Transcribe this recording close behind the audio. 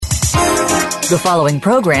The following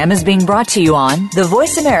program is being brought to you on the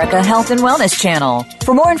Voice America Health and Wellness Channel.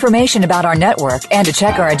 For more information about our network and to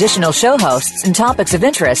check our additional show hosts and topics of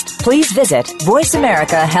interest, please visit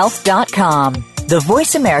voiceamericahealth.com. The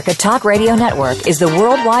Voice America Talk Radio Network is the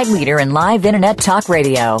worldwide leader in live Internet talk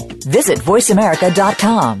radio. Visit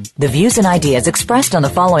voiceamerica.com. The views and ideas expressed on the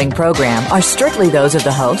following program are strictly those of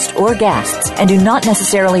the host or guests and do not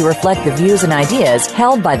necessarily reflect the views and ideas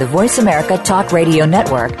held by the Voice America Talk Radio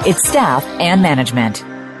Network, its staff, and management.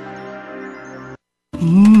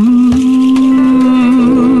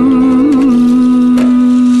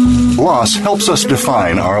 Loss helps us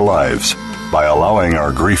define our lives. By allowing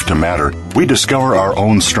our grief to matter, we discover our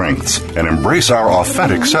own strengths and embrace our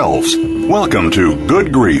authentic selves. Welcome to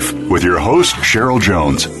Good Grief with your host, Cheryl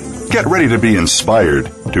Jones. Get ready to be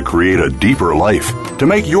inspired to create a deeper life, to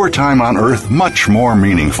make your time on Earth much more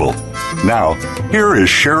meaningful. Now, here is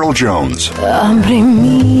Cheryl Jones.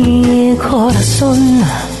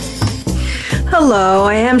 Hello,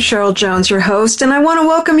 I am Cheryl Jones, your host, and I want to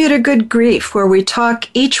welcome you to Good Grief, where we talk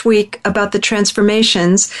each week about the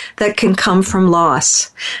transformations that can come from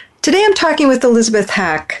loss. Today I'm talking with Elizabeth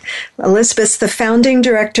Hack. Elizabeth's the founding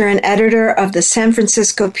director and editor of the San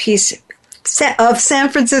Francisco Peace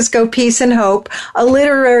and Hope, a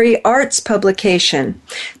literary arts publication.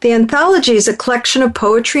 The anthology is a collection of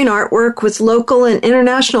poetry and artwork with local and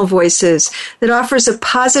international voices that offers a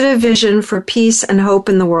positive vision for peace and hope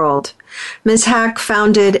in the world. Ms. Hack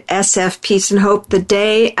founded SF Peace and Hope the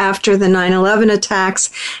day after the 9/11 attacks,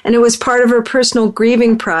 and it was part of her personal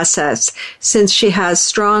grieving process since she has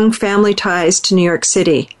strong family ties to New York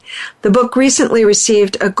City. The book recently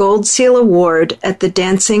received a Gold Seal Award at the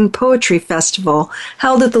Dancing Poetry Festival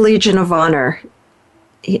held at the Legion of Honor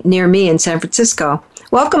near me in San Francisco.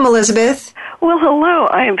 Welcome, Elizabeth. Well, hello.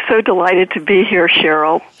 I am so delighted to be here,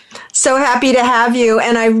 Cheryl. So happy to have you.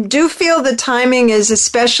 And I do feel the timing is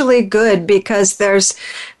especially good because there's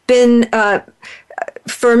been,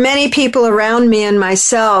 for many people around me and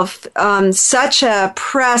myself, such a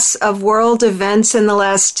press of world events in the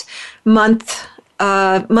last month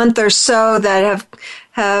or so that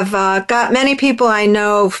have got many people I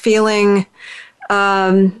know feeling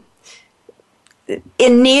in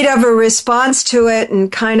need of a response to it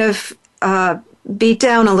and kind of beat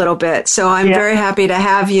down a little bit. So I'm very happy to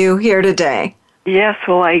have you here today. Yes,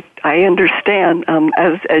 well, I understand.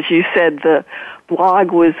 As you said, the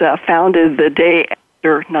blog was founded the day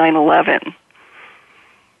after 9/11.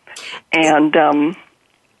 And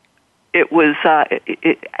it was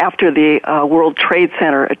after the World Trade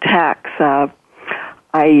Center attacks.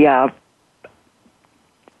 I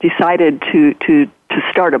decided to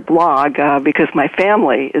start a blog because my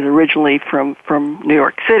family is originally from New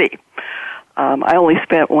York City. I only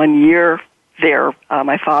spent 1 year there.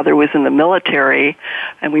 My father was in the military,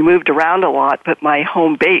 and we moved around a lot, but my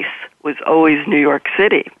home base was always New York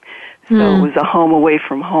City. So it was a home away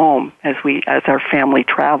from home as our family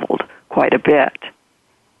traveled quite a bit.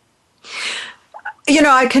 You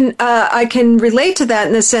know, I can relate to that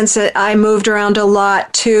in the sense that I moved around a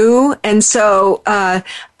lot too, and so,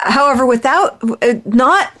 however,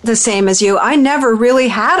 not the same as you, I never really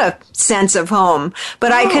had a sense of home.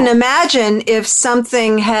 But I can imagine if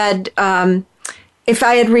something had, if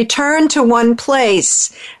I had returned to one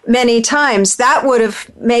place many times, that would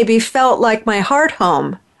have maybe felt like my heart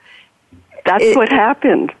home. That's what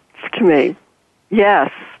happened to me.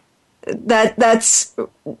 Yes. That's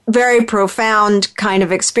very profound kind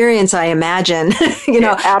of experience, I imagine. Absolutely.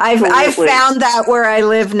 I've found that where I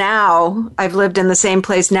live now. I've lived in the same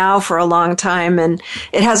place now for a long time, and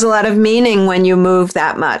it has a lot of meaning when you move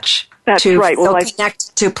that much. That's to right. Feel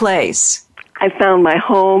connected to place. I found my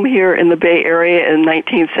home here in the Bay Area in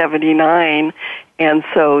 1979, and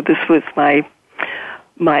so this was my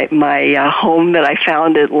home that I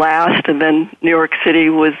found at last, and then New York City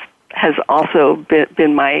has also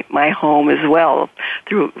been my home as well,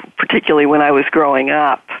 particularly when I was growing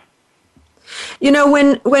up. You know,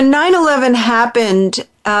 when 9/11 happened,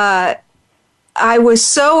 I was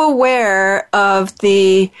so aware of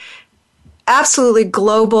the absolutely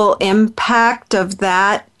global impact of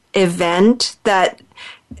that event that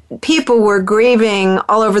people were grieving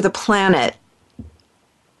all over the planet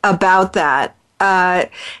about that.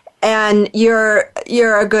 And you're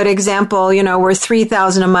a good example. You know, we're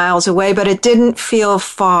 3,000 miles away, but it didn't feel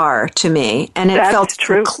far to me, and it felt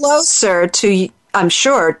closer to, I'm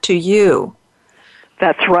sure, to you.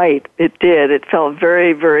 That's right. It did. It felt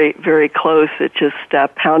very, very, very close. It just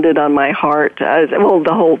pounded on my heart.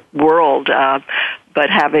 The whole world.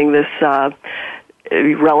 But having this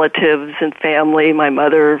relatives and family. My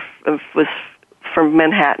mother was from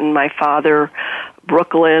Manhattan. My father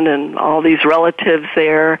Brooklyn and all these relatives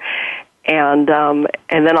there. And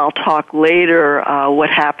then I'll talk later what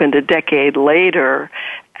happened a decade later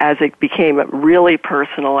as it became really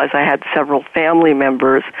personal, as I had several family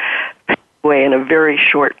members pass away in a very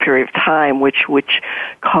short period of time, which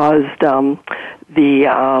caused the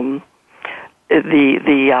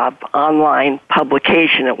online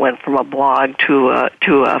publication. It went from a blog to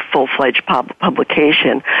a full-fledged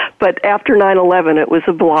publication. But after 9/11, it was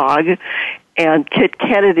a blog. And Kit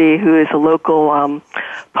Kennedy, who is a local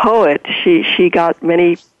poet, she got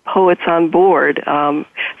many poets on board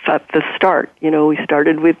at the start. We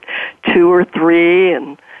started with 2 or 3,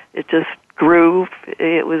 and it just grew.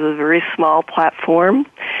 It was a very small platform,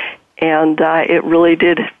 and it really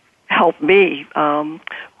did help me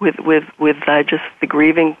with just the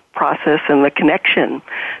grieving process and the connection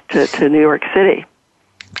to New York City.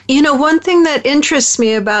 One thing that interests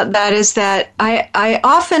me about that is that I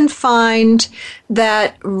often find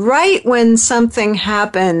that right when something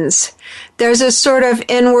happens, there's a sort of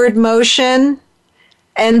inward motion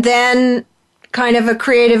and then kind of a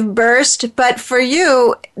creative burst. But for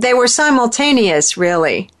you, they were simultaneous,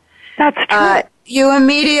 really. That's true. You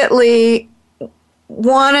immediately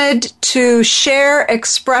wanted to share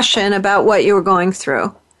expression about what you were going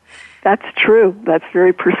through. That's true. That's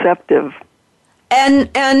very perceptive.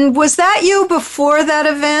 And was that you before that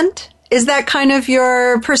event? Is that kind of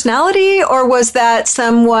your personality, or was that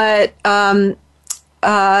somewhat notable?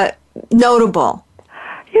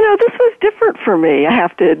 This was different for me, I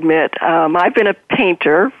have to admit. I've been a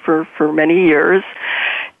painter for many years,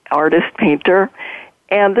 artist, painter,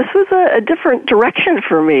 and this was a different direction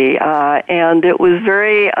for me. And it was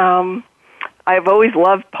very, I've always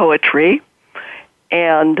loved poetry.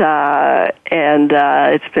 And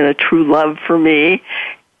it's been a true love for me.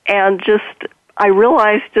 And I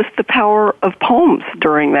realized just the power of poems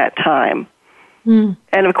during that time. Mm.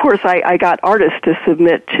 And of course, I got artists to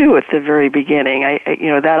submit too at the very beginning.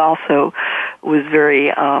 That also was very,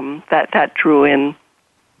 that drew in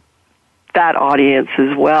that audience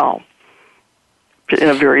as well. In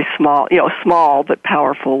a very small but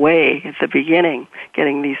powerful way at the beginning,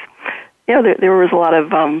 getting these. There was a lot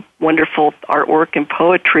of wonderful artwork and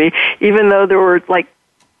poetry, even though there were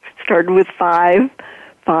started with five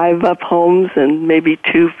poems and maybe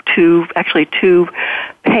two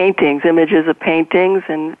paintings, images of paintings,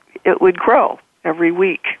 and it would grow every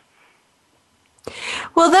week.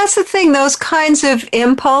 Well, that's the thing. Those kinds of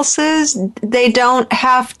impulses, they don't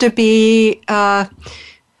have to be. I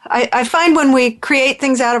find when we create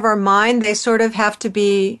things out of our mind, they sort of have to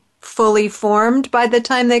be fully formed by the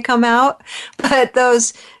time they come out, but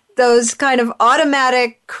those kind of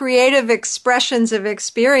automatic creative expressions of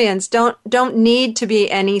experience don't need to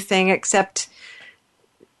be anything except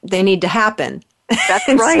they need to happen. That's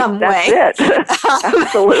in right. some That's way. It.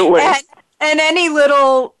 Absolutely. And any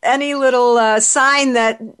little sign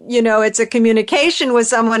that it's a communication with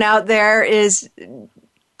someone out there is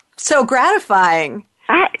so gratifying.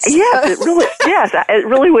 Yes, it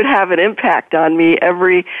really would have an impact on me.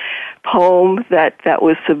 Every poem that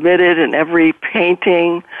was submitted and every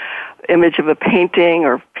painting, image of a painting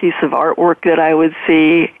or piece of artwork that I would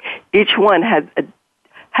see, each one had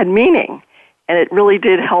meaning. And it really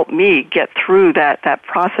did help me get through that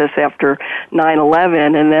process after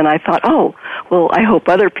 9/11. And then I thought, I hope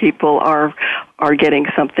other people are getting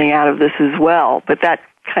something out of this as well. But that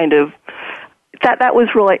kind of that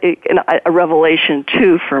was really a revelation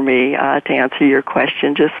too for me, to answer your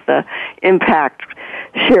question, just the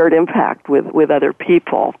shared impact with other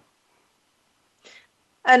people.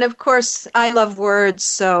 And of course, I love words,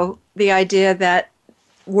 so the idea that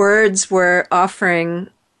words were offering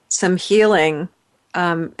some healing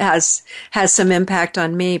has some impact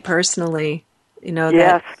on me personally.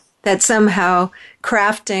 Yes. That somehow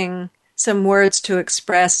crafting some words to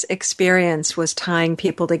express experience was tying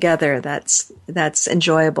people together. That's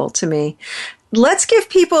enjoyable to me. Let's give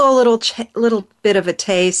people a little bit of a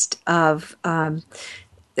taste of what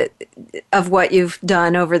you've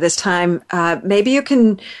done over this time. Maybe you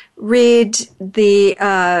can read the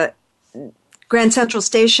Grand Central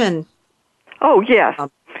Station. Oh, yes.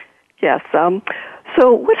 Yes. So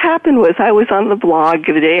what happened was I was on the blog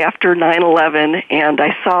the day after 9/11, and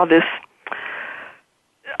I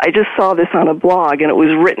just saw this on a blog, and it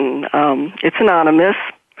was written. It's anonymous,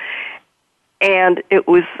 and it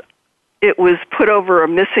was put over a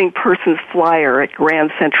missing persons flyer at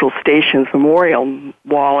Grand Central Station's memorial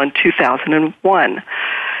wall in 2001.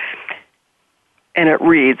 And it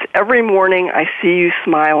reads, "Every morning I see you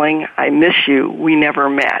smiling. I miss you. We never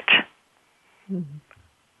met." Mm-hmm.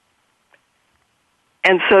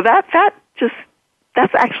 And so that just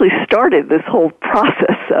that's actually started this whole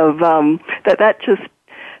process of that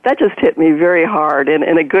just hit me very hard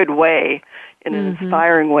in a good way, in an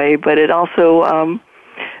inspiring way. But it also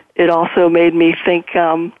made me think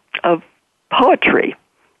of poetry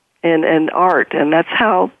and art, and that's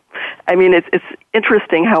how. I mean, it's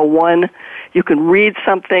interesting how you can read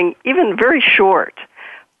something even very short,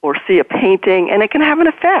 or see a painting, and it can have an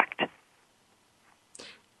effect.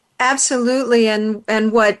 Absolutely,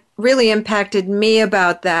 and what really impacted me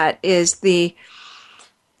about that is the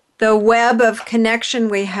web of connection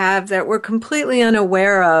we have that we're completely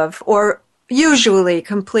unaware of, or usually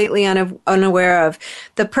completely unaware of.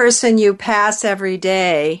 The person you pass every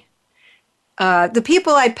day, the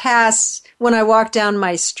people I pass when I walk down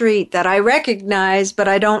my street that I recognize, but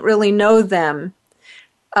I don't really know them.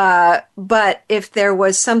 But if there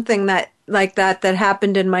was something like that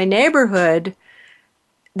happened in my neighborhood,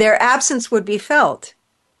 their absence would be felt.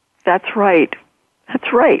 That's right.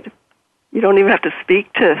 That's right. You don't even have to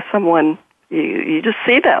speak to someone. You just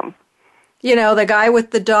see them. You know, the guy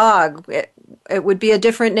with the dog, it would be a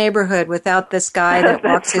different neighborhood without this guy that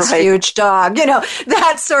walks his huge dog. You know,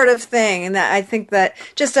 that sort of thing. And I think that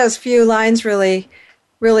just those few lines really,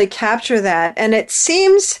 really capture that. And it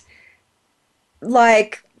seems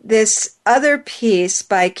like this other piece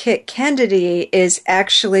by Kit Kennedy is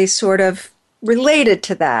actually sort of related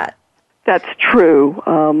to that. That's true.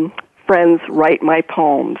 Friends Write My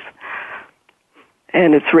Poems.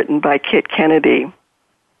 And it's written by Kit Kennedy.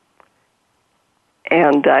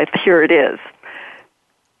 And here it is.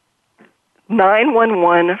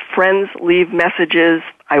 911, friends leave messages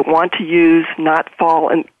I want to use, not fall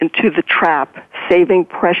into the trap, saving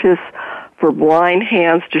precious for blind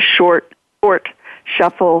hands to short,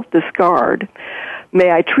 shuffle, discard.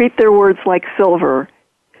 May I treat their words like silver,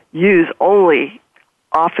 use only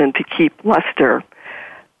often to keep luster.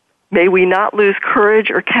 May we not lose courage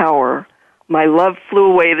or cower. My love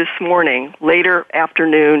flew away this morning. Later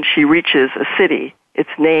afternoon, she reaches a city. Its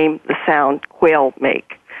name, the sound quail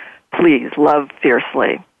make. Please love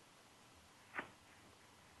fiercely.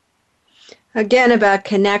 Again, about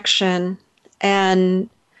connection and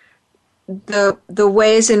the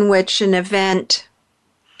ways in which an event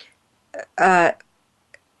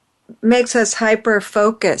makes us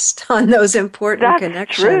hyper-focused on those important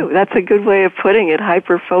connections. That's true. That's a good way of putting it,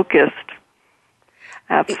 hyper-focused.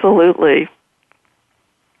 Absolutely.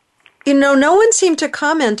 You know, no one seemed to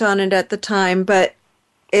comment on it at the time, but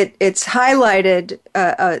it's highlighted,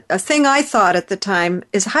 a thing I thought at the time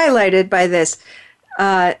is highlighted by this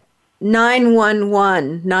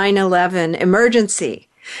 911, 9/11 emergency.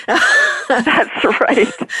 That's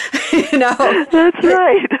right. You know, that's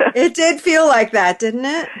right. It did feel like that, didn't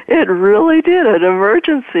it? It really did. An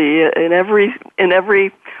emergency in every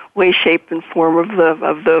way, shape, and form of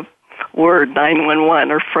the word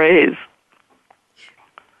 911 or phrase.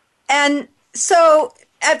 And so,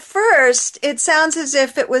 at first, it sounds as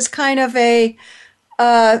if it was kind of I'm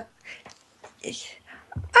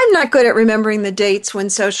not good at remembering the dates when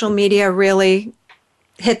social media really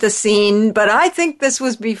hit the scene, but I think this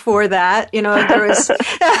was before that. You know, there was,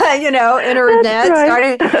 internet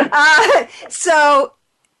started.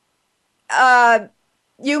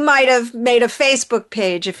 You might have made a Facebook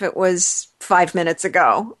page if it was 5 minutes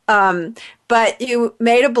ago. But you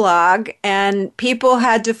made a blog, and people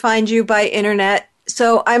had to find you by internet.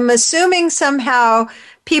 So I'm assuming somehow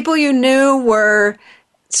people you knew were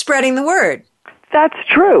spreading the word. That's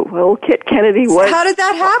true. Well, Kit Kennedy was. How did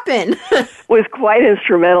that happen? Was quite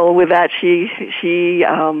instrumental with that. She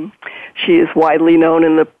is widely known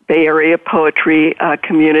in the Bay Area poetry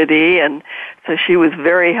community, and so she was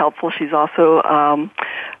very helpful. She's also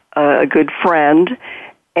a good friend,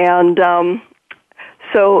 and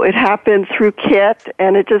so it happened through Kit,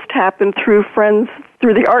 and it just happened through friends,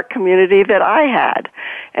 through the art community that I had,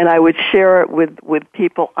 and I would share it with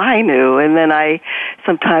people I knew, and then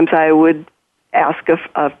sometimes I would ask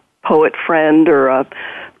a poet friend or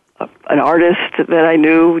an artist that I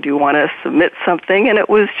knew, do you want to submit something? And it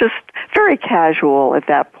was just very casual at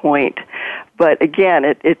that point. But again,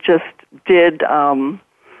 it just did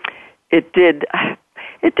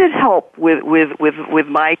help with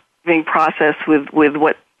my grieving process with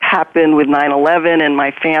what happened with 9/11 and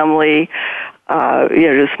my family,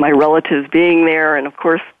 just my relatives being there, and of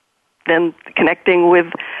course then connecting with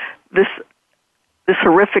this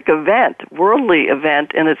horrific event, worldly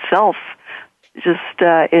event in itself, just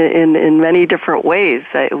in many different ways.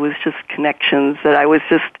 It was just connections that it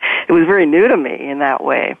was very new to me in that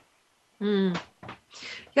way.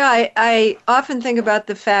 Yeah, I often think about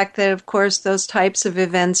the fact that, of course, those types of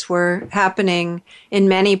events were happening in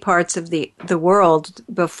many parts of the world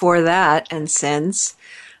before that and since.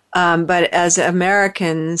 But as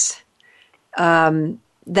Americans,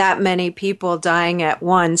 that many people dying at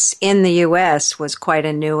once in the U.S. was quite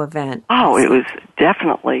a new event. Oh, it was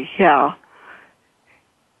definitely, yeah.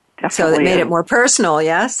 Definitely. So that made it more personal,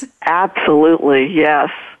 yes? Absolutely, yes.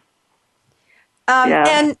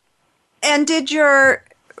 Yeah. And did your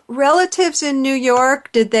relatives in New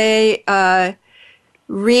York, did they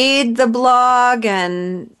read the blog,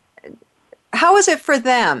 and how was it for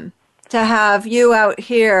them to have you out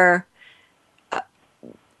here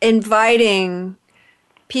inviting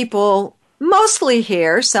people, mostly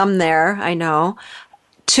here, some there, I know,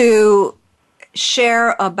 to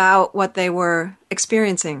share about what they were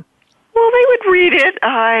experiencing? Well, they would read it.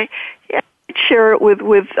 I'd share it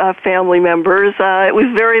with family members. It was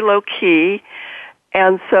very low key.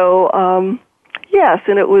 And so, yes,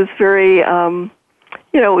 and it was very, it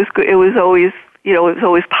was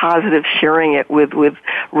always positive sharing it with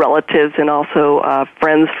relatives and also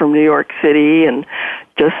friends from New York City, and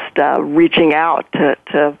just reaching out to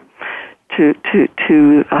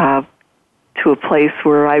a place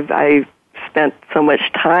where I spent so much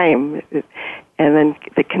time, and then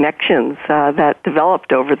the connections that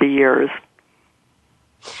developed over the years.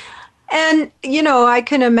 And I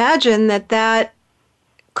can imagine that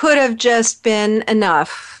could have just been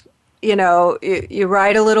enough. You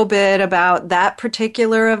write a little bit about that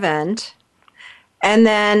particular event, and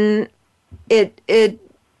then it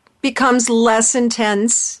becomes less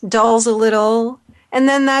intense, dulls a little, and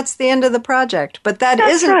then that's the end of the project. But that's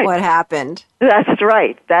isn't right. What happened. That's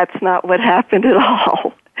right. That's not what happened at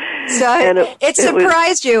all. So it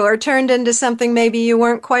surprised you, or turned into something maybe you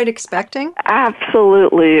weren't quite expecting?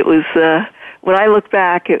 Absolutely. It was, when I look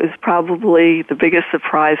back, it was probably the biggest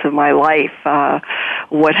surprise of my life,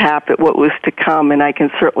 what happened, what was to come. And I can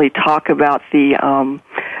certainly talk about the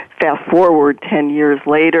fast forward 10 years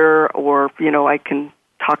later, or, I can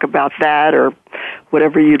talk about that, or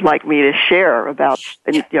whatever you'd like me to share about.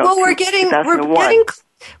 Well, we're getting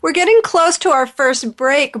close to our first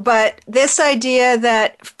break, but this idea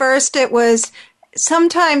that first it was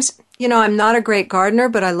sometimes, I'm not a great gardener,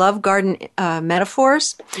 but I love garden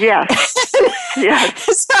metaphors. Yes.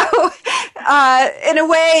 Yes. So, in a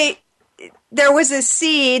way, there was a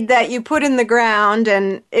seed that you put in the ground,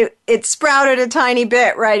 and it sprouted a tiny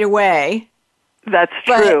bit right away. That's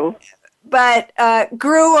true. But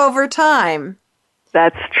grew over time.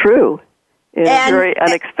 That's true. In a very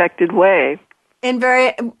unexpected way.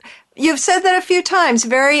 You've said that a few times,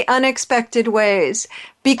 very unexpected ways.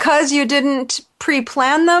 Because you didn't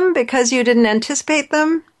pre-plan them? Because you didn't anticipate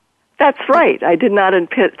them? That's right. I did not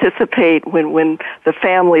anticipate when the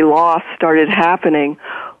family loss started happening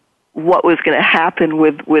what was going to happen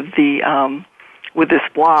with this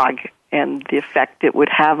blog and the effect it would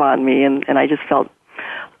have on me, and I just felt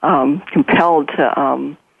compelled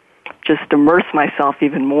to just immerse myself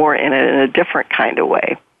even more in it in a different kind of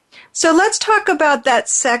way. So let's talk about that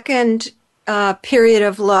second period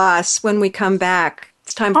of loss when we come back.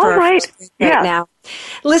 It's time for our first break right now.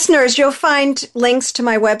 Listeners, you'll find links to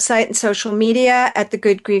my website and social media at the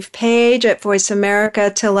Good Grief page at Voice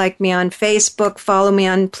America, to like me on Facebook, follow me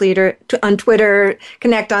on Twitter,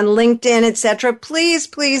 connect on LinkedIn, etc. Please,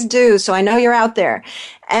 please do, so I know you're out there.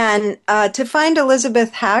 And to find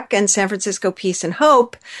Elizabeth Hack and San Francisco Peace and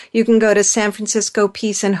Hope, you can go to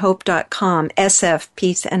sanfranciscopeaceandhope.com,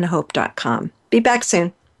 sfpeaceandhope.com. Be back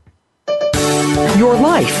soon. Your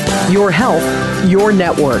life, your health, your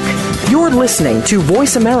network. You're listening to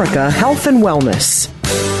Voice America Health and Wellness.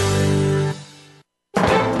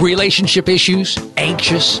 Relationship issues?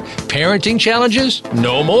 Anxious? Parenting challenges?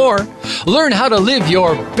 No more. Learn how to live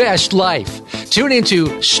your best life. Tune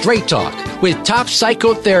into Straight Talk with top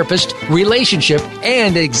psychotherapist, relationship,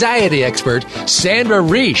 and anxiety expert Sandra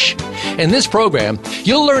Reish. In this program,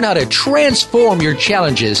 you'll learn how to transform your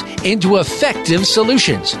challenges into effective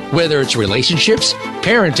solutions, whether it's relationships,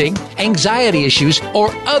 parenting, anxiety issues, or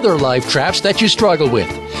other life traps that you struggle with.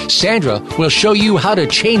 Sandra will show you how to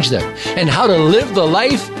change them and how to live the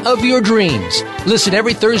life of your dreams. Listen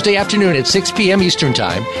every Thursday afternoon at 6 p.m. Eastern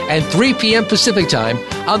Time and 3 p.m. Pacific Time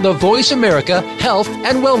on the Voice America Health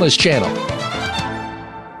and Wellness Channel.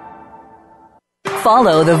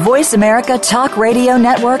 Follow the Voice America Talk Radio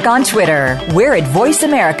Network on Twitter. We're at Voice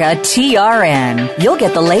America TRN. You'll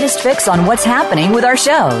get the latest fix on what's happening with our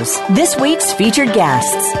shows, this week's featured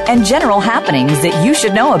guests, and general happenings that you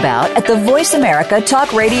should know about at the Voice America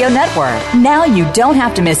Talk Radio Network. Now you don't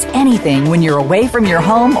have to miss anything when you're away from your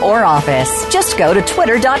home or office. Just go to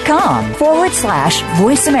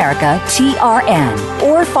twitter.com/Voice America TRN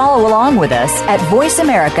or follow along with us at Voice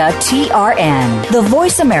America TRN, the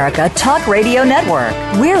Voice America Talk Radio Network.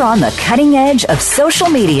 We're on the cutting edge of social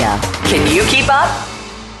media. Can you keep up?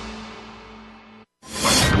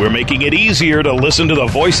 We're making it easier to listen to the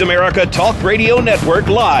Voice America Talk Radio Network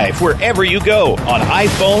live wherever you go on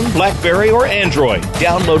iPhone, BlackBerry, or Android.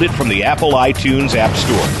 Download it from the Apple iTunes App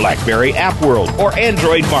Store, BlackBerry App World, or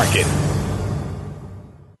Android Market.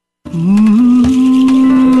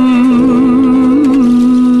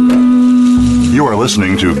 You are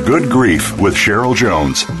listening to Good Grief with Cheryl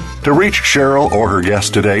Jones. To reach Cheryl or her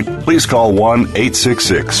guest today, please call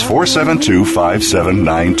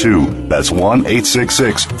 1-866-472-5792. That's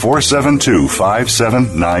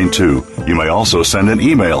 1-866-472-5792. You may also send an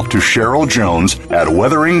email to Cheryl Jones at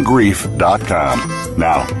weatheringgrief.com.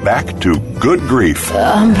 Now, back to Good Grief.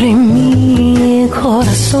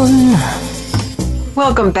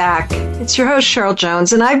 Welcome back. It's your host, Cheryl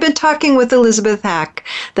Jones, and I've been talking with Elizabeth Hack,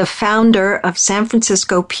 the founder of San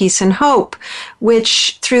Francisco Peace and Hope,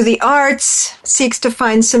 which, through the arts, seeks to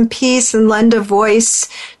find some peace and lend a voice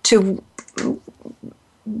to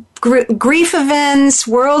grief events,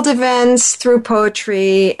 world events, through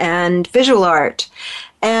poetry and visual art.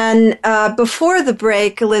 And before the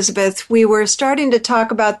break, Elizabeth, we were starting to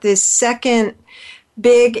talk about this second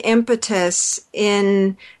big impetus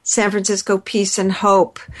in San Francisco Peace and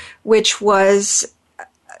Hope, which was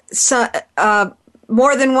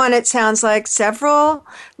more than one, it sounds like, several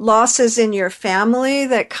losses in your family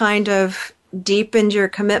that kind of deepened your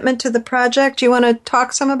commitment to the project. Do you want to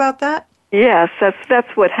talk some about that? Yes,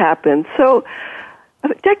 that's what happened. So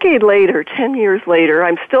a decade later, 10 years later,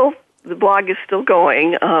 the blog is still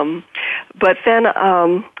going, but then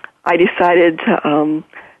I decided to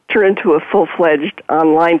turn into a full-fledged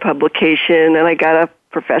online publication, and I got a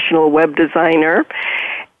professional web designer.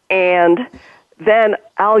 And then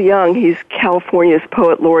Al Young, he's California's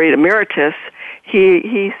Poet Laureate Emeritus,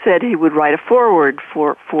 he said he would write a foreword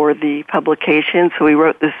for the publication, so he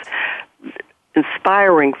wrote this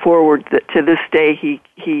inspiring foreword that to this day he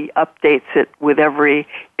updates it with every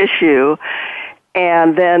issue.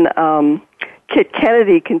 And then Kit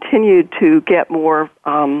Kennedy continued to get more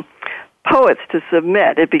poets to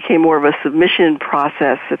submit. It became more of a submission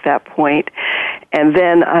process at that point. And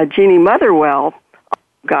then Jeannie Motherwell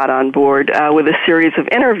got on board with a series of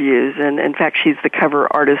interviews, and in fact she's the cover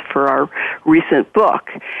artist for our recent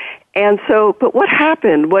book. And so, but what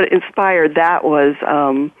happened, what inspired that was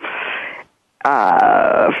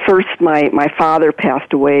first my father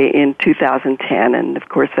passed away in 2010, and of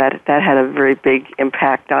course that had a very big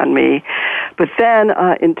impact on me. But then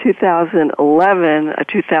in 2011,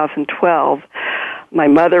 2012, my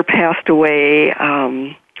mother passed away.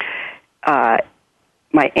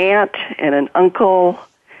 My aunt and an uncle,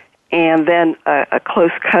 and then a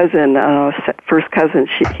close cousin, first cousin,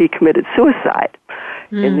 he committed suicide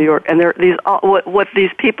in New York. And what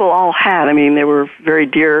these people all had, I mean, they were very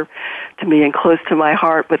dear to me and close to my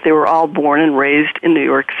heart, but they were all born and raised in New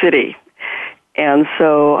York City. And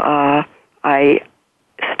so I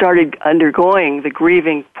started undergoing the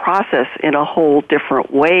grieving process in a whole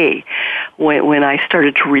different way when I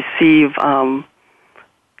started to receive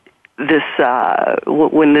this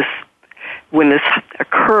when this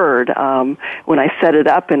occurred, when I set it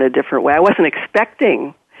up in a different way. I wasn't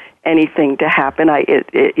expecting anything to happen.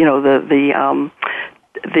 The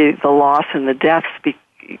loss and the deaths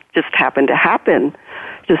just happened to happen.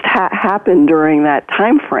 Happened during that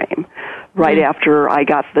time frame, right after I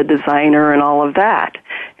got the designer and all of that.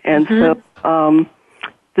 And so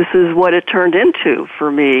this is what it turned into for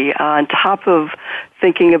me, on top of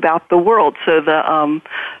thinking about the world. So the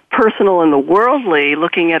personal and the worldly,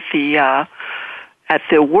 looking at the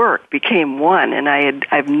work, became one. And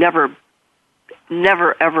I've never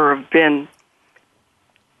ever been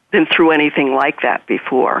through anything like that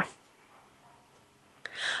before.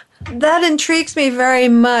 That intrigues me very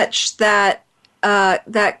much, that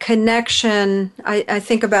connection. I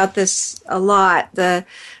think about this a lot. The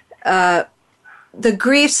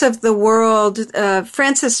griefs of the world.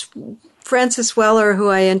 Francis Weller, who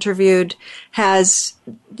I interviewed, has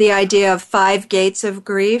the idea of 5 gates of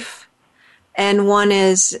grief, and one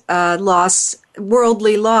is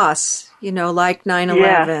worldly loss, like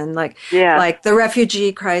 9/11, like the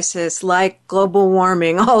refugee crisis, like global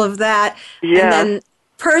warming, all of that, and then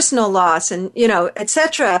personal loss and,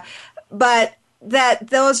 etc. But that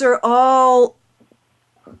those are all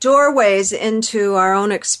doorways into our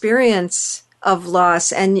own experience of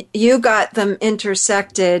loss, and you got them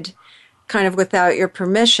intersected kind of without your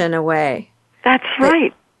permission away. That's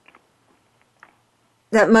right.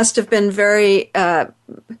 That must have been very,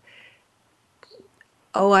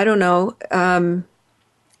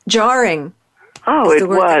 jarring. Oh, it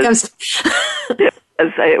was.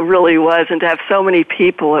 It really was. And to have so many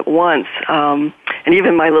people at once, and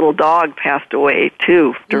even my little dog passed away,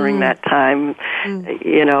 too, during that time.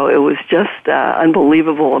 It was just an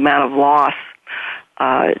unbelievable amount of loss,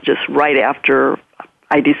 just right after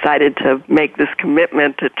I decided to make this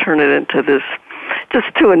commitment to turn it into this,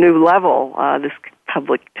 just to a new level, this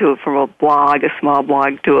public, from a blog, a small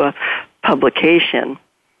blog, to a publication.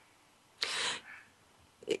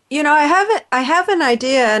 I have an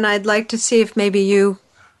idea, and I'd like to see if maybe you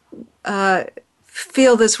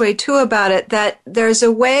feel this way too about it, that there's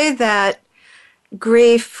a way that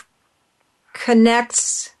grief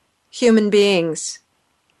connects human beings.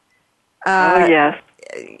 Yes.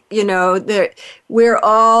 We're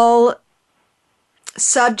all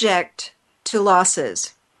subject to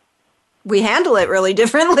losses. We handle it really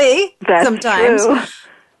differently sometimes. True.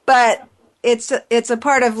 But it's a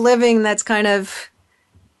part of living that's kind of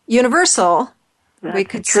universal, we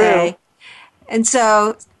could say. And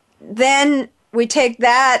so then we take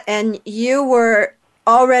that, and you were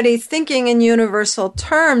already thinking in universal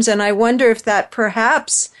terms, and I wonder if that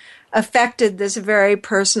perhaps affected this very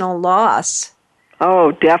personal loss.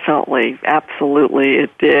 Oh, definitely. Absolutely,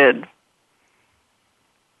 it did.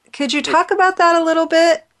 Could you talk about that a little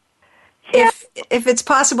bit? Yeah. If it's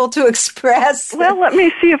possible to express. Well, let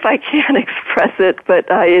me see if I can express it, but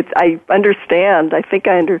I understand. I think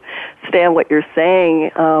I understand what you're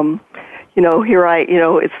saying.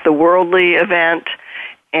 It's the worldly event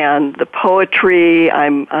and the poetry.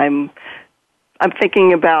 I'm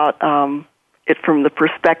thinking about it from the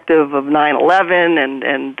perspective of 9/11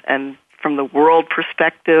 and from the world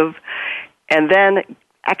perspective, and then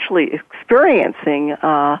actually experiencing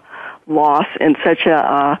loss in such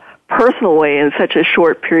a personal way in such a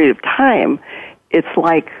short period of time. It's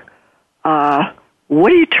like, what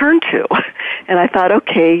do you turn to? And I thought,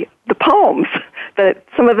 okay, the poems that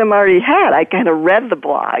some of them I already had. I kind of read the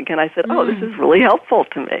blog, and I said, oh, this is really helpful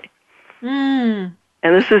to me. And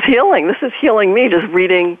this is healing. This is healing me, just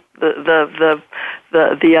reading the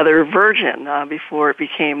other version before it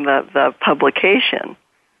became the publication.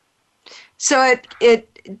 So it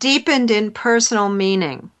deepened in personal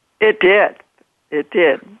meaning. It did. It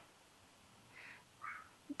did.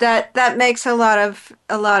 That makes a lot of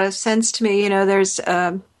sense to me. There's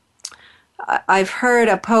I've heard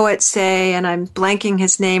a poet say, and I'm blanking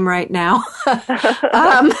his name right now,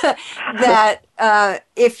 that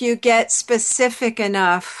if you get specific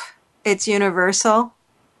enough, it's universal.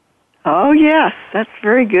 Oh, yes. That's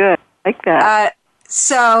very good. I like that.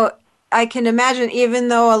 So I can imagine, even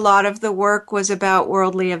though a lot of the work was about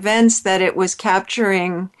worldly events, that it was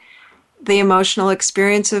capturing the emotional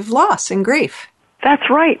experience of loss and grief. That's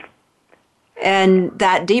right. And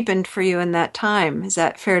that deepened for you in that time. Is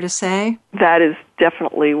that fair to say? That is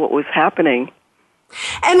definitely what was happening.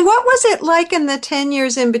 And what was it like in the 10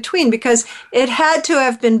 years in between? Because it had to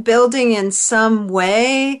have been building in some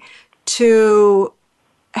way to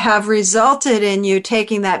have resulted in you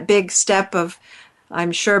taking that big step of,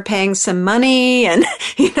 I'm sure, paying some money and,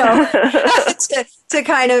 to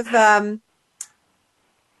kind of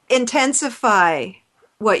intensify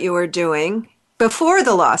what you were doing before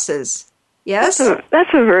the losses. Yes?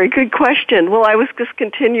 That's a very good question. Well, I was just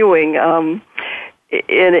continuing of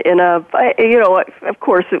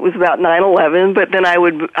course it was about 9/11, but then I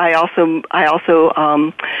also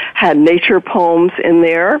had nature poems in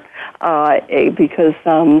there, because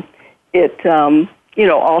it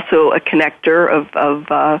also a connector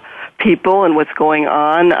of people and what's going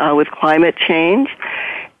on with climate change.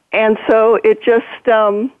 And so it just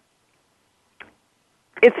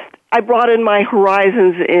I brought in my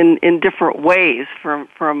horizons in different ways, from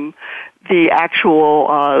the actual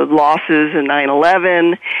losses in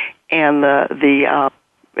 9/11 and the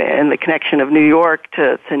connection of New York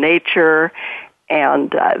to nature,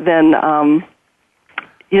 and then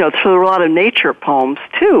through a lot of nature poems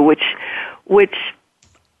too, which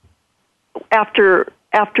after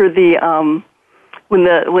the when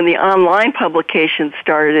the online publication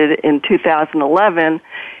started in 2011.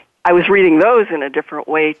 I was reading those in a different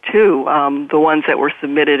way, too, the ones that were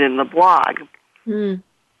submitted in the blog.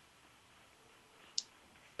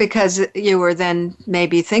 Because you were then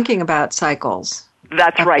maybe thinking about cycles.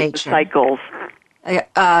 That's right, nature. the cycles.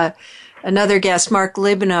 Another guest, Mark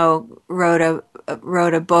Libno,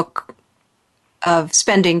 wrote a book of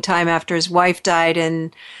spending time after his wife died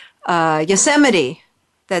in Yosemite.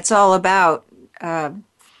 That's all about that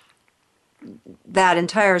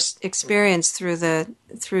entire experience through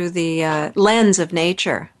the lens of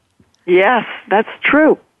nature. Yes, that's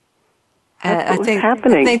true. That's what was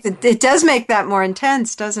happening. I think that it does make that more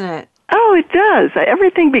intense, doesn't it? Oh, it does.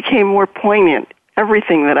 Everything became more poignant,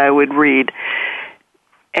 everything that I would read.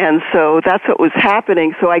 And so that's what was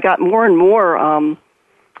happening. So I got more and more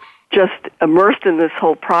just immersed in this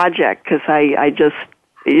whole project because I just,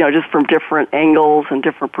 just from different angles and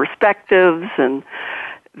different perspectives. And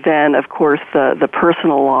then, of course, the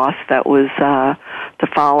personal loss that was to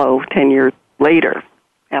follow 10 years later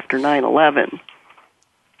after 9/11.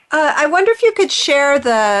 I wonder if you could share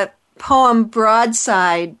the poem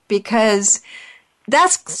Broadside, because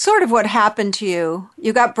that's sort of what happened to you.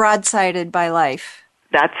 You got broadsided by life.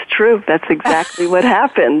 That's true. That's exactly what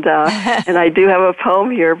happened. And I do have a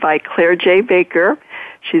poem here by Claire J. Baker.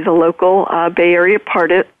 She's a local Bay Area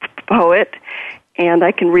poet, and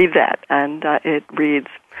I can read that. And it reads,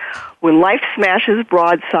 "When life smashes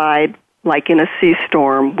broadside like in a sea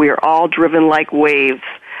storm, we are all driven like waves,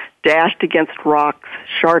 dashed against rocks,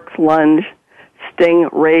 sharks lunge,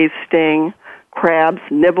 rays sting, crabs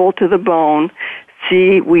nibble to the bone,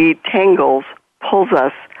 seaweed tangles, pulls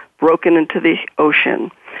us, broken into the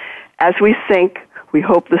ocean. As we sink, we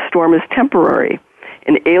hope the storm is temporary,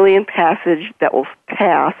 an alien passage that will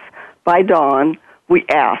pass. By dawn, we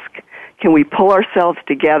ask, can we pull ourselves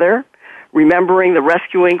together, remembering the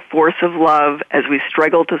rescuing force of love as we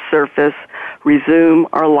struggle to surface, resume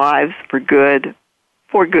our lives for good,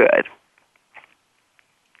 for good."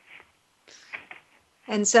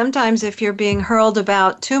 And sometimes if you're being hurled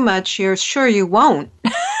about too much, you're sure you won't.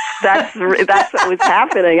 That's what was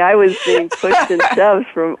happening. I was being pushed and shoved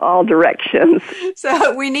from all directions.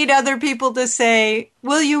 So we need other people to say,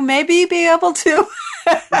 will you maybe be able to?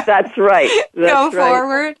 That's right. Go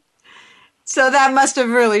forward. So that must have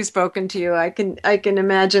really spoken to you. I can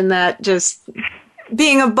imagine that just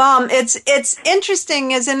being a bomb. It's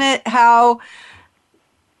interesting, isn't it, how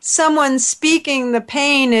someone speaking the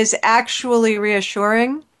pain is actually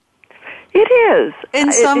reassuring? It is.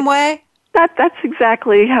 In some way? That's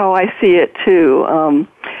exactly how I see it too.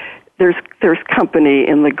 There's company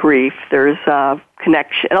in the grief. There's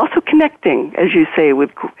connection, and also connecting, as you say, with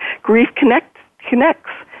grief connects.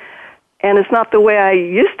 And it's not the way I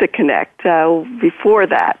used to connect before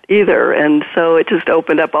that either. And so it just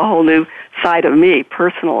opened up a whole new side of me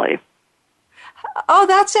personally. Oh,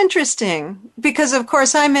 that's interesting. Because, of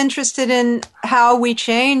course, I'm interested in how we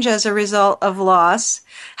change as a result of loss.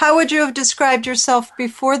 How would you have described yourself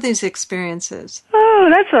before these experiences? Oh,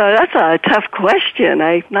 that's a tough question.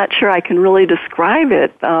 I'm not sure I can really describe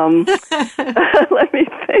it. Let me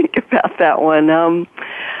think about that one.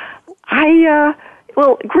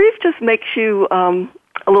 Well, grief just makes you a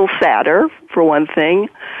little sadder, for one thing,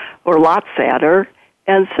 or a lot sadder.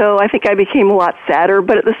 And so I think I became a lot sadder,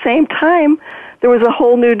 but at the same time, there was a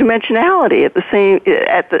whole new dimensionality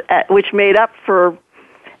which made up for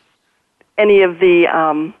any of the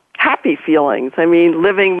happy feelings. I mean,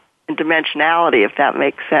 living in dimensionality, if that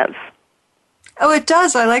makes sense. Oh, it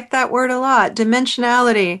does. I like that word a lot,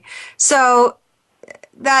 dimensionality. So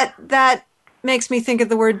that makes me think of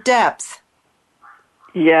the word depth.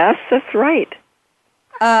 Yes, that's right.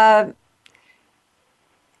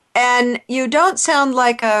 And you don't sound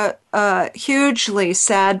like a hugely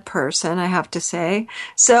sad person, I have to say.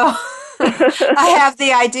 So I have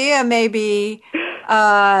the idea maybe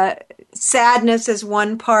sadness is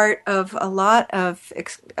one part of a lot of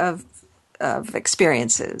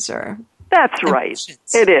experiences or That's right. emotions.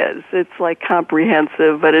 It is. It's like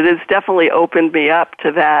comprehensive, but it has definitely opened me up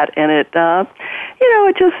to that. And it,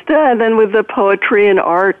 it just, then with the poetry and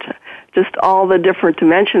art, just all the different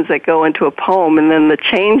dimensions that go into a poem, and then the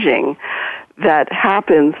changing that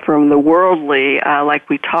happens from the worldly, like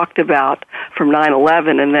we talked about from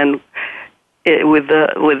 9/11, and then with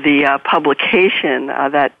the publication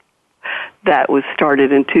that was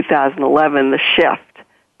started in 2011, the shift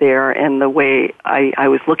there and the way I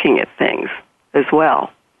was looking at things as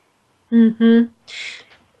well. Mm-hmm.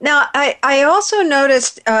 Now, I also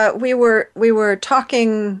noticed we were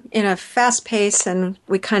talking in a fast pace, and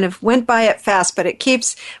we kind of went by it fast, but it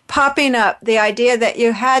keeps popping up. The idea that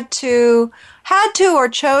you had to or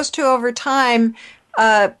chose to over time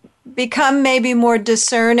become maybe more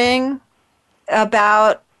discerning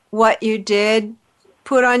about what you did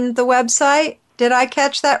put on the website. Did I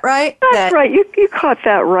catch that right? That's right. You caught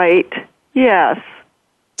that right. Yes.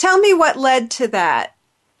 Tell me what led to that.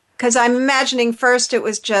 Because I'm imagining first it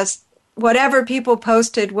was just whatever people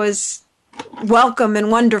posted was welcome and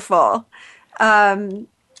wonderful.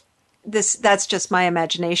 That's just my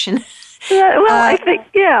imagination. Yeah, well, I think,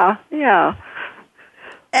 yeah.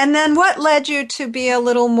 And then what led you to be a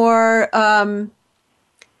little more,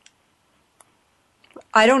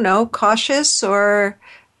 cautious or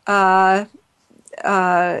to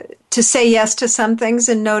say yes to some things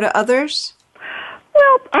and no to others?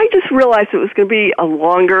 Well, I just realized it was going to be a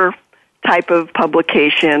longer type of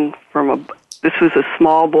publication this was a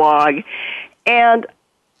small blog, and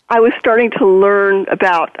I was starting to learn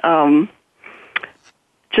about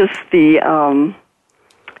just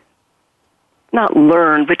not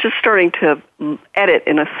learn, but just starting to edit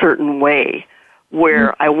in a certain way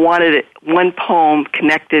where I wanted one poem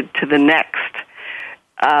connected to the next,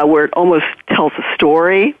 where it almost tells a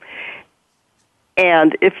story.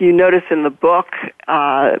 And if you notice in the book,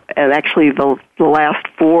 and actually the last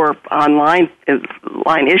 4 online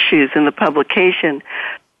line issues in the publication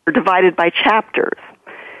are divided by chapters.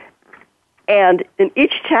 And in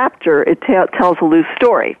each chapter, it tells a loose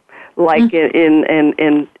story. Like in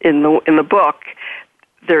the book,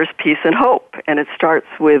 there's peace and hope, and it starts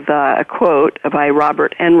with a quote by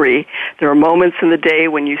Robert Henry. There are moments in the day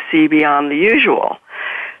when you see beyond the usual.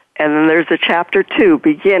 And then there's a chapter 2,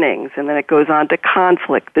 beginnings, and then it goes on to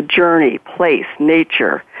conflict, the journey, place,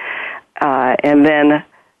 nature. And then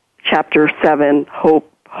chapter 7,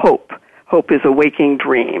 hope. Hope is a waking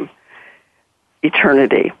dream,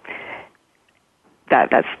 eternity.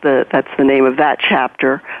 That's the name of that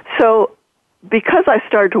chapter. So because I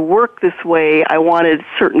started to work this way, I wanted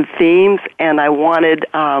certain themes, and I wanted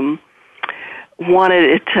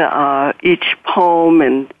it to each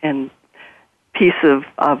poem and piece of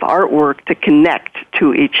artwork to connect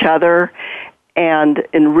to each other. And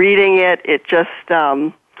in reading it, it just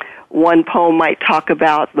one poem might talk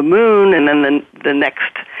about the moon, and then the next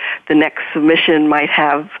submission might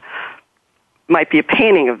be a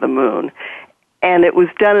painting of the moon. And it was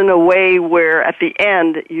done in a way where at the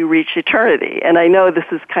end you reach eternity. And I know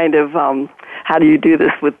this is kind of how do you do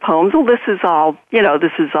this with poems? Well, this is all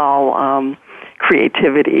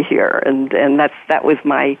creativity here, and that was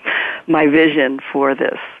my vision for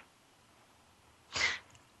this.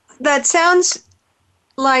 That sounds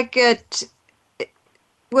like it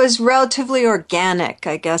was relatively organic,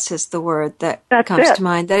 I guess is the word that comes to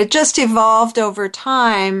mind. That it just evolved over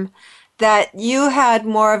time, that you had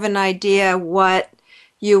more of an idea what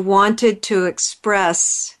you wanted to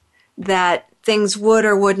express that things would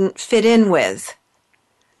or wouldn't fit in with,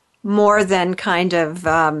 more than kind of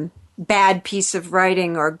bad piece of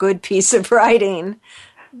writing or good piece of writing.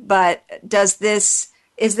 But is this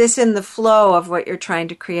in the flow of what you're trying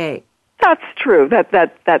to create? That's true. That's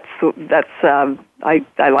I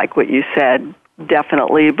like what you said,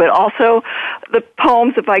 definitely. But also the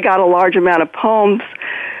poems, if I got a large amount of poems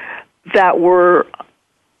that were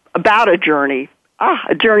about a journey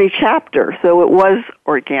chapter, so it was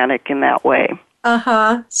organic in that way.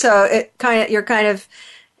 So you're kind of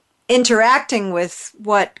interacting with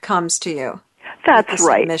what comes to you. That's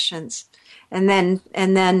right. Submissions, and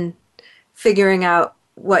then figuring out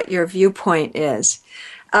what your viewpoint is.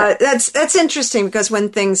 That's interesting, because when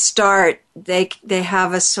things start, they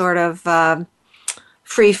have a sort of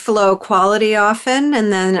free flow quality often,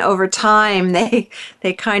 and then over time they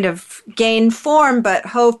kind of gain form, but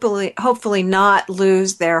hopefully not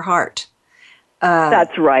lose their heart.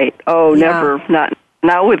 That's right. Oh, yeah. Never,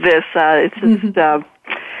 not with this. It's just.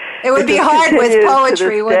 It would be hard with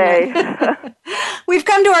poetry, wouldn't it? We've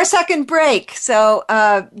come to our second break, so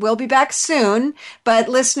we'll be back soon. But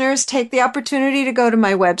listeners, take the opportunity to go to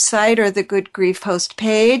my website or the Good Grief Host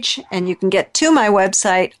page, and you can get to my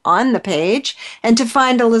website on the page. And to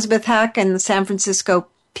find Elizabeth Hack and the San Francisco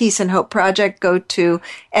Peace and Hope Project, go to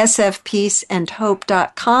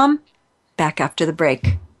sfpeaceandhope.com. Back after the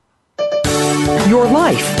break. Your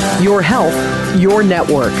life, your health, your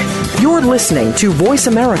network. You're listening to Voice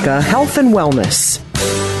America Health and Wellness.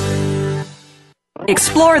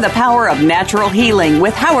 Explore the power of natural healing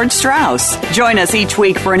with Howard Strauss. Join us each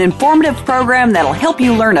week for an informative program that'll help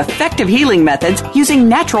you learn effective healing methods using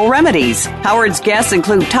natural remedies. Howard's guests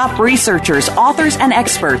include top researchers, authors, and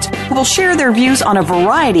experts who will share their views on a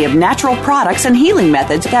variety of natural products and healing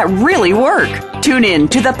methods that really work. Tune in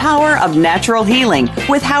to The Power of Natural Healing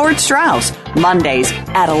with Howard Strauss, Mondays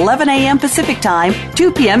at 11 a.m. Pacific Time,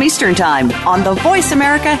 2 p.m. Eastern Time on the Voice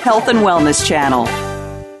America Health and Wellness Channel.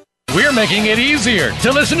 We're making it easier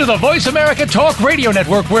to listen to the Voice America Talk Radio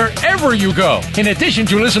Network wherever you go. In addition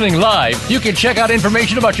to listening live, you can check out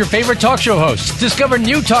information about your favorite talk show hosts, discover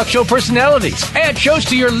new talk show personalities, add shows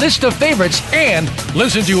to your list of favorites, and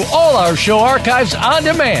listen to all our show archives on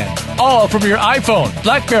demand. All from your iPhone,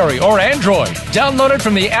 BlackBerry, or Android. Download it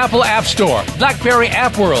from the Apple App Store, BlackBerry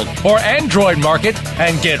App World, or Android Market,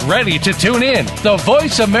 and get ready to tune in. The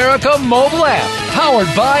Voice America mobile app, powered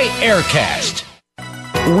by Aircast.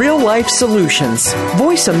 Real life solutions.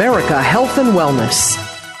 Voice America Health and Wellness.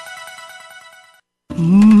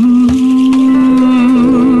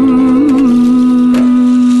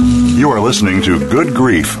 You are listening to Good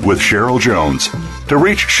Grief with Cheryl Jones. To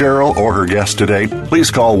reach Cheryl or her guest today, please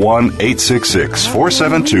call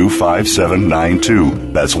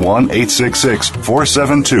 1-866-472-5792. That's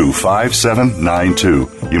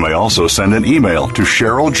 1-866-472-5792. You may also send an email to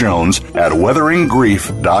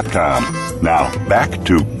CherylJones@weatheringgrief.com. Now, back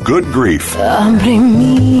to Good Grief.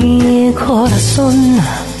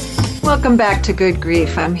 Welcome back to Good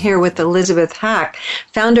Grief. I'm here with Elizabeth Hack,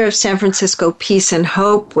 founder of San Francisco Peace and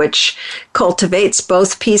Hope, which cultivates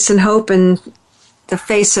both peace and hope in the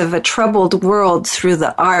face of a troubled world through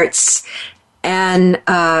the arts. And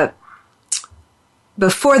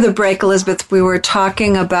before the break, Elizabeth, we were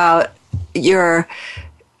talking about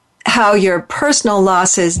how your personal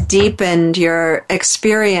losses deepened your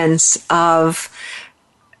experience of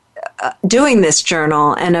doing this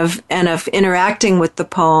journal and of interacting with the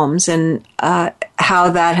poems, and how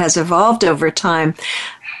that has evolved over time.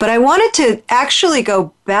 But I wanted to actually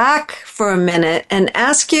go back for a minute and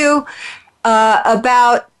ask you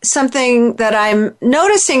about something that I'm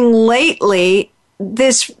noticing lately,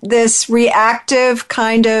 this reactive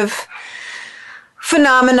kind of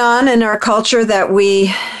phenomenon in our culture that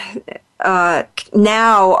we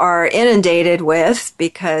now are inundated with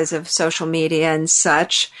because of social media and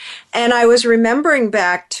such. And I was remembering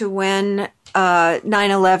back to when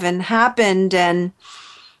 9/11 happened, and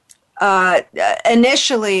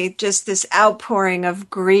initially just this outpouring of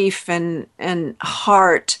grief and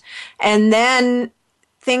heart. And then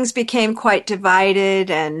things became quite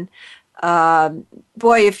divided, and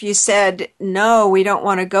boy, if you said, no, we don't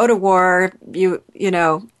want to go to war, you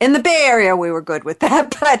know, in the Bay Area, we were good with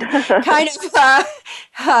that, but kind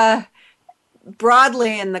of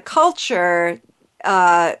broadly in the culture,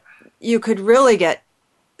 you could really get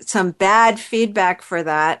some bad feedback for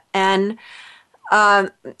that. And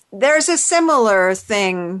there's a similar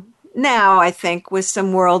thing now, I think, with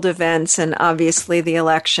some world events and obviously the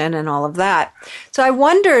election and all of that. So I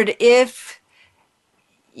wondered if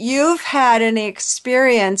you've had any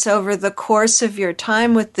experience over the course of your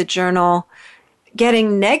time with the journal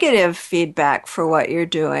getting negative feedback for what you're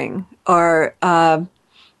doing, or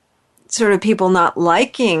sort of people not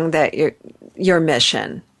liking that your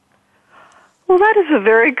mission. Well, that is a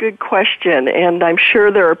very good question, and I'm sure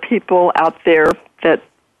there are people out there that,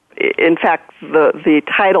 in fact, the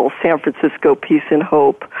title San Francisco Peace and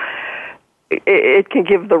Hope, it can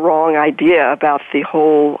give the wrong idea about the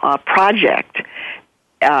whole project.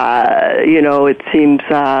 It seems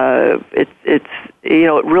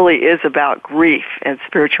it really is about grief and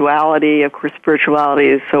spirituality. Of course, spirituality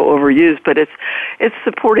is so overused, but it's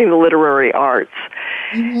supporting the literary arts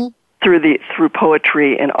through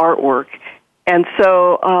poetry and artwork. And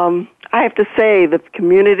so I have to say, the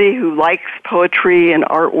community who likes poetry and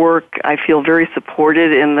artwork, I feel very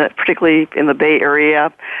supported particularly in the Bay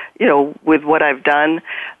Area, with what I've done.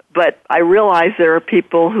 But I realize there are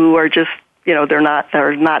people who are just, they're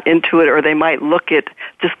not into it, or they might look at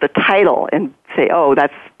just the title and say, "Oh,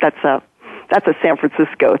 that's a San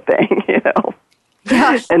Francisco thing," yeah,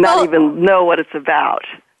 and not even know what it's about.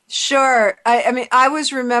 Sure. I mean, I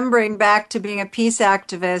was remembering back to being a peace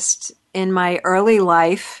activist in my early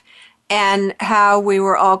life, and how we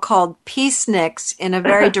were all called peaceniks in a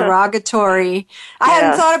very derogatory. I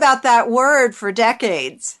hadn't thought about that word for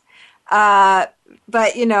decades.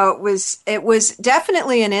 But it was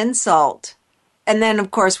definitely an insult. And then,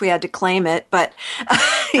 of course, we had to claim it. But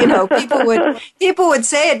people would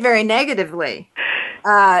say it very negatively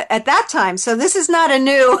at that time. So this is not a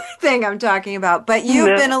new thing I'm talking about. But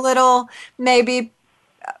you've been a little maybe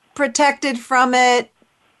protected from it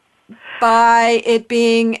by it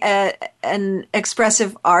being an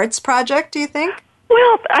expressive arts project. Do you think?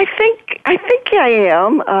 Well, I think I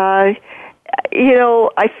am.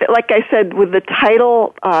 Like I said, with the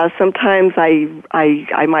title, sometimes I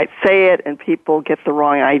might say it and people get the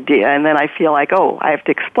wrong idea, and then I feel like, oh, I have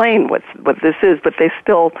to explain what this is, but they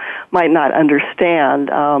still might not understand.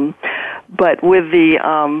 But with the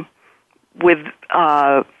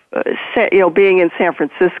being in San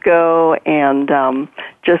Francisco and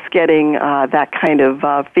just getting that kind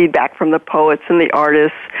of feedback from the poets and the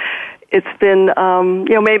artists. It's been,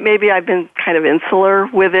 maybe I've been kind of insular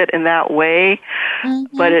with it in that way,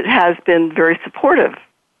 but it has been very supportive.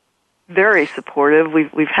 Very supportive.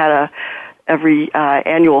 We've had every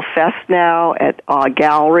annual fest now at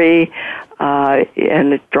Gallery,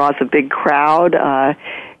 and it draws a big crowd.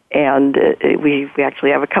 And we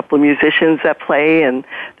actually have a couple of musicians that play, and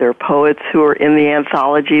there are poets who are in the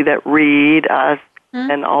anthology that read,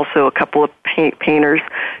 and also a couple of painters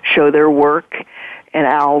show their work. And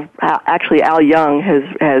Al Young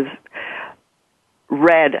has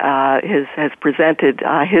read, has presented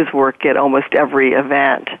his work at almost every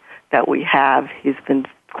event that we have. He's been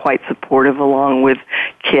quite supportive, along with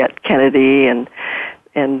Kit Kennedy and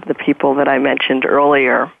the people that I mentioned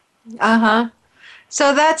earlier.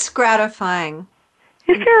 So that's gratifying.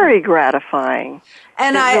 It's very gratifying.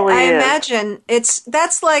 And I imagine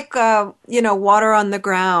that's like water on the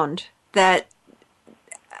ground. That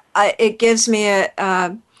it gives me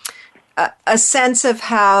a sense of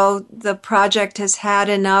how the project has had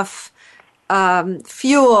enough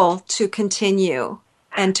fuel to continue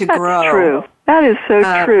and to grow. That's true. That is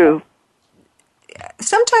so true.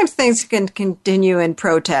 Sometimes things can continue in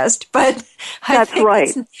protest, but I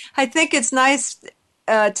think it's nice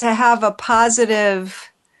to have a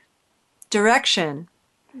positive direction,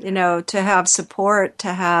 to have support,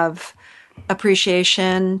 to have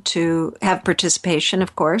appreciation, to have participation,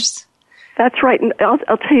 of course. That's right. And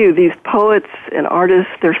I'll tell you, these poets and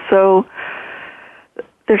artists, there's so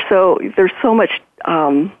much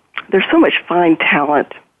fine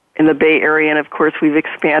talent in the Bay Area, and of course we've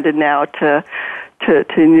expanded now to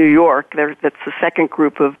New York. That's the second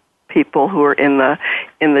group of people who are in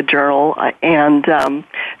the journal, and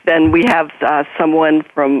then we have someone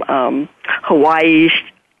from Hawaii,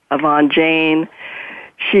 Yvonne Jane.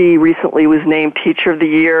 She recently was named Teacher of the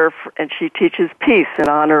Year, and she teaches peace in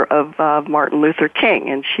honor of Martin Luther King,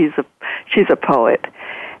 and she's a poet.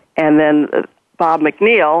 And then Bob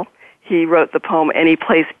McNeil, he wrote the poem "Any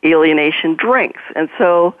Place Alienation Drinks." And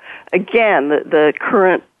so, again, the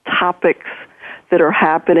current topics that are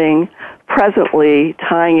happening presently,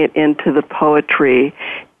 tying it into the poetry,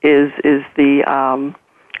 is the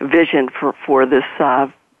vision for this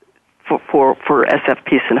for SF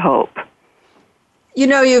Peace and Hope.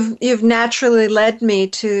 You've naturally led me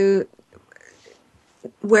to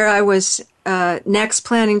where I was next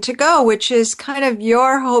planning to go, which is kind of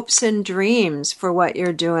your hopes and dreams for what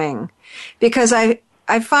you're doing. Because I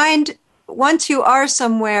find once you are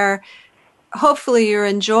somewhere, hopefully you're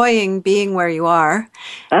enjoying being where you are.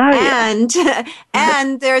 And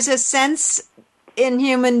there's a sense in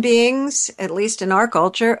human beings, at least in our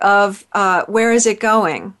culture, of where is it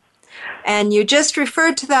going? And you just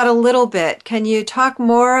referred to that a little bit. Can you talk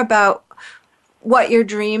more about what your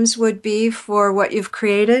dreams would be for what you've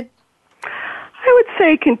created? I would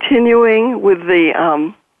say continuing with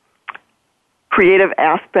the creative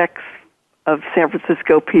aspects of San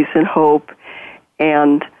Francisco Peace and Hope,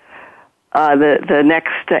 and the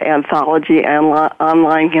next anthology,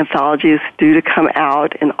 online anthology, is due to come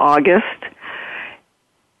out in August,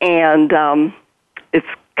 and it's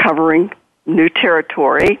covering new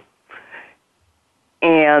territory.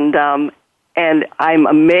 And I'm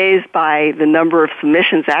amazed by the number of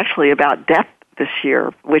submissions actually about death this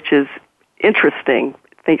year, which is interesting,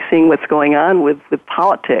 seeing what's going on with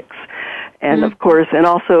politics. And of course, and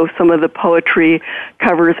also some of the poetry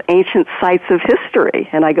covers ancient sites of history.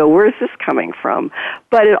 And I go, where is this coming from?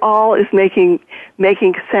 But it all is making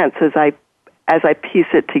sense as I piece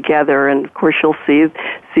it together. And of course, you'll see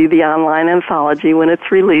the online anthology when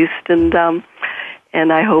it's released, and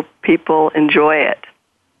I hope people enjoy it.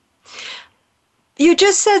 You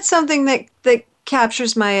just said something that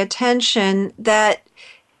captures my attention, that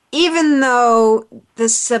even though the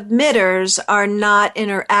submitters are not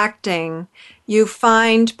interacting, you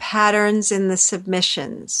find patterns in the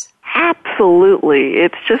submissions. Absolutely.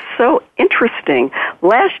 It's just so interesting.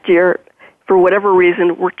 Last year, for whatever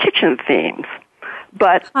reason, were kitchen themes,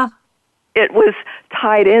 but it was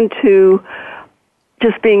tied into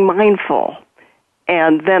just being mindful.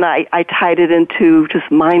 And then I tied it into just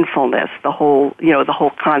mindfulness, the whole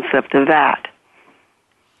concept of that.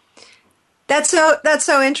 That's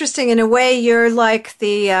so interesting. In a way, you're like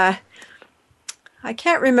the, I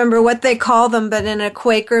can't remember what they call them, but in a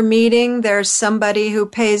Quaker meeting, there's somebody who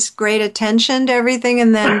pays great attention to everything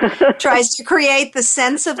and then tries to create the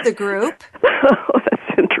sense of the group. Oh,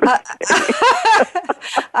 that's interesting.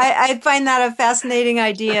 I find that a fascinating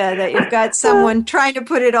idea, that you've got someone trying to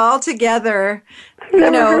put it all together. I've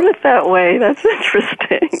never heard it that way. That's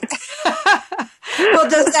interesting. Well,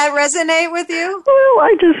 does that resonate with you? Well,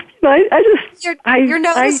 You're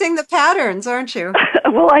noticing the patterns, aren't you?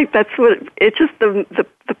 Well, that's what it's just the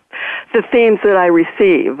themes that I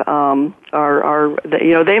receive are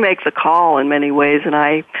they make the call in many ways, and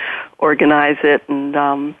I organize it, and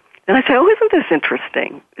I say, oh, isn't this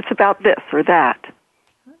interesting? It's about this or that.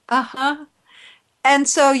 And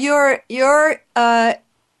so you're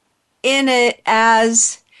in it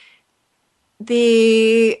as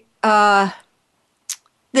the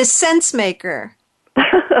sense maker.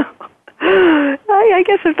 I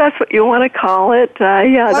guess if that's what you want to call it,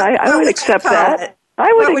 I would accept that.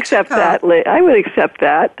 I would accept that. I would accept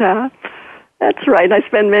that. That's right. And I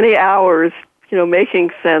spend many hours,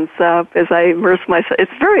 making sense as I immerse myself.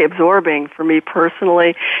 It's very absorbing for me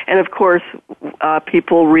personally. And of course,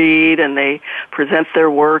 people read and they present their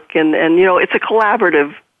work, and it's a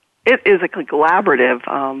collaborative. It is a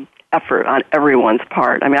collaborative effort on everyone's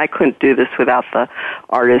part. I mean, I couldn't do this without the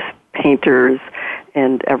artists, painters,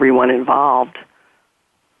 and everyone involved.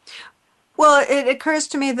 Well, it occurs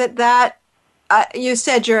to me that you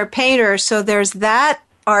said you're a painter, so there's that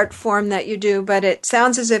art form that you do, but it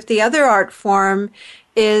sounds as if the other art form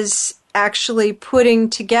is actually putting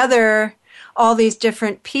together all these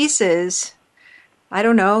different pieces. I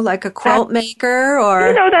don't know, like a quilt maker,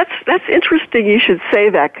 or... that's interesting you should say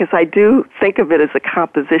that, because I do think of it as a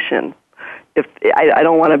composition. If I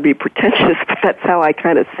don't want to be pretentious, but that's how I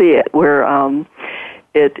kind of see it, where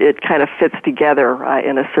it kind of fits together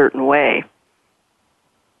in a certain way.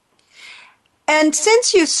 And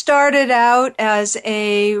since you started out as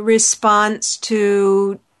a response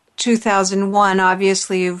to 2001,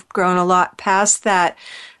 obviously you've grown a lot past that,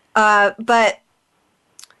 but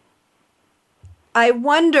I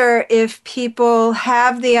wonder if people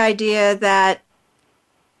have the idea that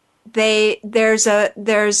they used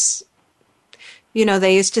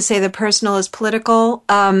to say the personal is political,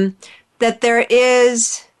 that there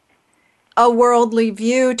is a worldly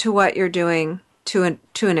view to what you're doing to an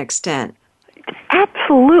extent.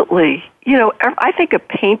 Absolutely. I think a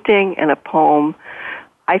painting and a poem,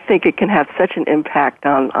 I think it can have such an impact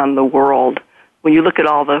on the world. When you look at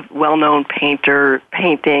all the well-known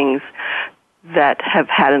paintings that have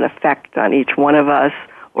had an effect on each one of us,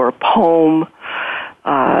 or a poem,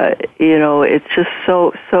 it's just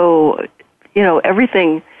so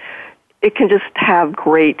everything, it can just have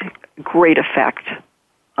great effect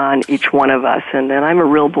on each one of us, and I'm a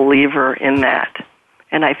real believer in that.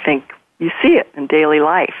 And I think you see it in daily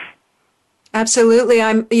life. Absolutely.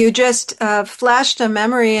 You just flashed a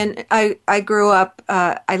memory, and I grew up,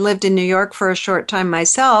 I lived in New York for a short time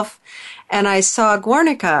myself, and I saw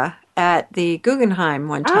Guernica at the Guggenheim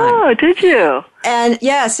one time. Oh, did you? And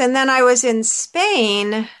yes, and then I was in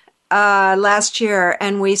Spain last year,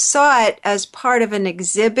 and we saw it as part of an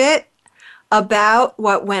exhibit about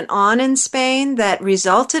what went on in Spain that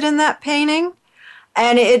resulted in that painting,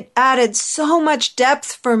 and it added so much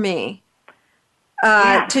depth for me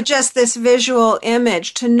to just this visual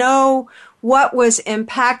image, to know what was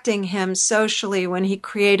impacting him socially when he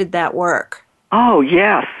created that work. Oh,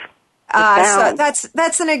 yes. So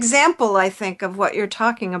that's an example, I think, of what you're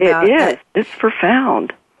talking about. It is. It's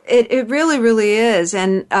profound. It really, really is.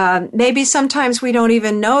 And maybe sometimes we don't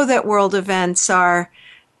even know that world events are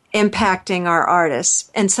impacting our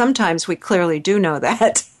artists. And sometimes we clearly do know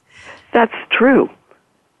that. That's true.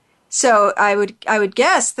 So I would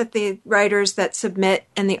guess that the writers that submit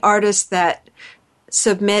and the artists that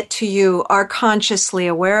submit to you are consciously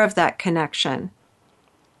aware of that connection.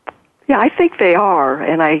 Yeah, I think they are,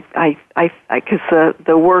 and because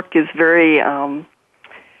the work is very.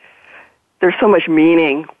 There's so much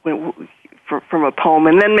meaning from a poem,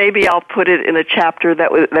 and then maybe I'll put it in a chapter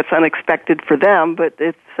that's unexpected for them. But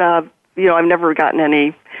it's I've never gotten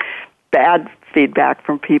any bad feedback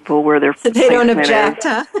from people where they don't object.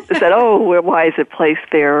 Huh? They said, "Oh, why is it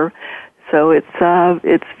placed there?" So it's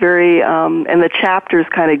very, and the chapters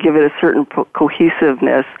kind of give it a certain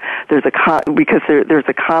cohesiveness. There's because there's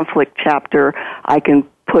a conflict chapter. I can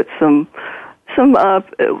put some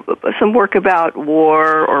work about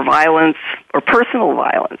war or violence or personal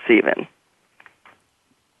violence even,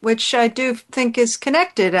 which I do think is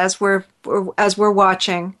connected as we're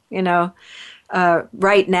watching.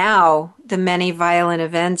 Right now, the many violent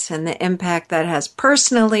events and the impact that has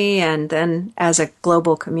personally and then as a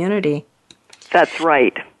global community. That's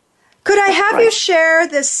right. Could I have you share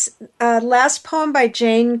this last poem by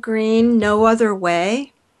Jane Green, No Other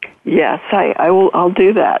Way? Yes, I will. I'll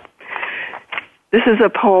do that. This is a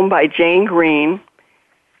poem by Jane Green,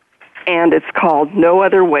 and it's called No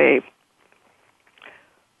Other Way.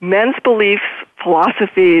 Men's beliefs,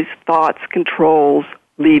 philosophies, thoughts, controls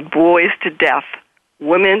lead boys to death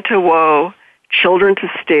women to woe, children to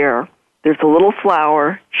stare. There's a little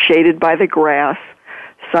flower, shaded by the grass,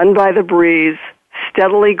 sun by the breeze,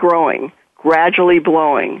 steadily growing, gradually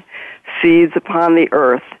blowing, seeds upon the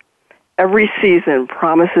earth. Every season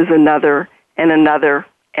promises another and another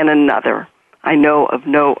and another. I know of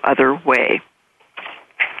no other way.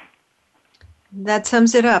 That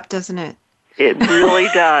sums it up, doesn't it? It really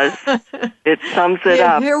does. It sums it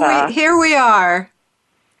up. Here we are,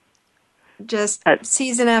 just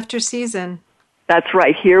season after season. That's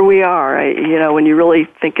right. Here we are. When you really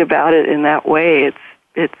think about it in that way,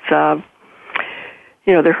 it's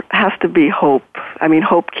there has to be hope. I mean,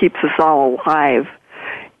 hope keeps us all alive.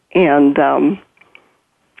 And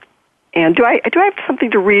do I have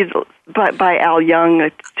something to read by Al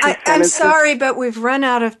Young? I'm sorry, but we've run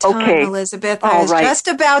out of time, okay. Elizabeth. I was just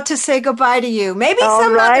about to say goodbye to you. Maybe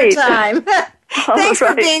some other time. Thanks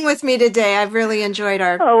for being with me today. I've really enjoyed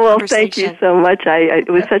our conversation. Thank you so much. It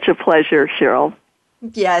was such a pleasure, Cheryl.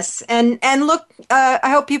 Yes, and look, I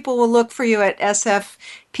hope people will look for you at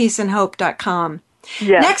sfpeaceandhope.com.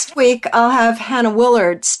 Yes. Next week, I'll have Hannah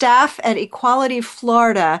Willard, staff at Equality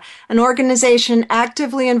Florida, an organization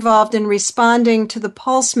actively involved in responding to the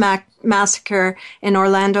Pulse massacre in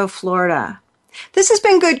Orlando, Florida. This has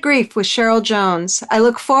been Good Grief with Cheryl Jones. I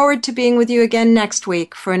look forward to being with you again next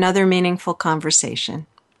week for another meaningful conversation.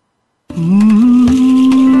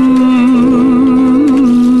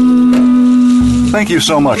 Thank you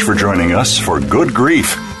so much for joining us for Good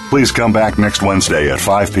Grief. Please come back next Wednesday at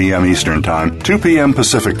 5 p.m. Eastern Time, 2 p.m.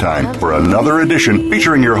 Pacific Time for another edition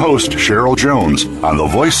featuring your host, Cheryl Jones, on the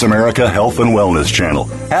Voice America Health and Wellness Channel.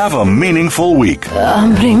 Have a meaningful week.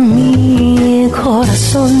 Abre mi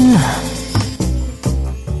corazón.